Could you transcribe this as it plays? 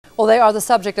Well, they are the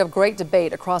subject of great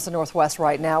debate across the Northwest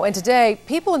right now. And today,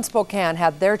 people in Spokane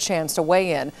had their chance to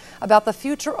weigh in about the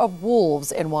future of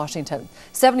wolves in Washington.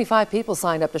 75 people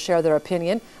signed up to share their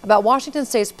opinion about Washington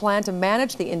State's plan to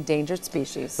manage the endangered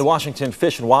species. The Washington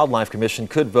Fish and Wildlife Commission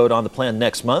could vote on the plan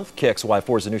next month.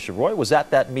 KXLY4's Anusha was at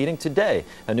that meeting today.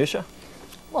 Anusha?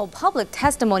 Well, public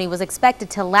testimony was expected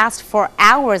to last for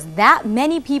hours. That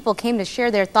many people came to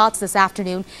share their thoughts this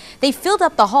afternoon. They filled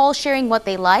up the hall sharing what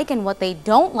they like and what they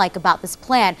don't like about this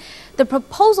plan. The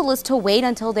proposal is to wait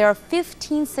until there are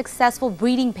 15 successful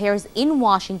breeding pairs in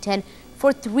Washington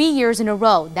for 3 years in a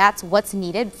row. That's what's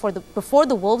needed before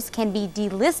the wolves can be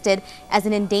delisted as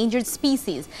an endangered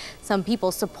species. Some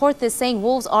people support this, saying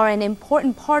wolves are an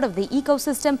important part of the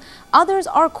ecosystem. Others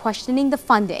are questioning the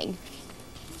funding.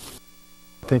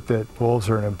 I think that wolves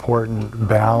are an important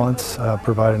balance,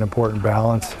 provide an important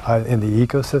balance in the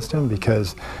ecosystem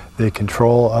because they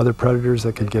control other predators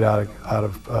that could get out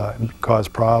of cause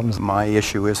problems. My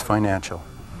issue is financial.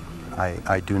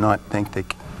 I do not think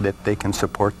that they can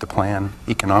support the plan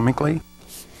economically.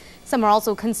 Some are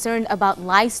also concerned about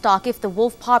livestock if the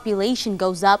wolf population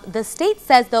goes up. The state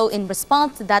says, though, in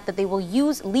response to that they will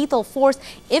use lethal force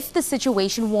if the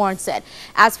situation warrants it.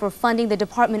 As for funding, the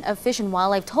Department of Fish and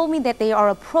Wildlife told me that they are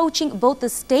approaching both the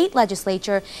state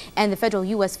legislature and the federal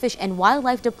U.S. Fish and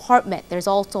Wildlife Department. There's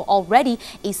also already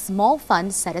a small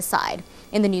fund set aside.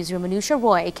 In the newsroom, Anusha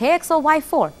Roy,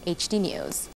 KXLY4 HD News.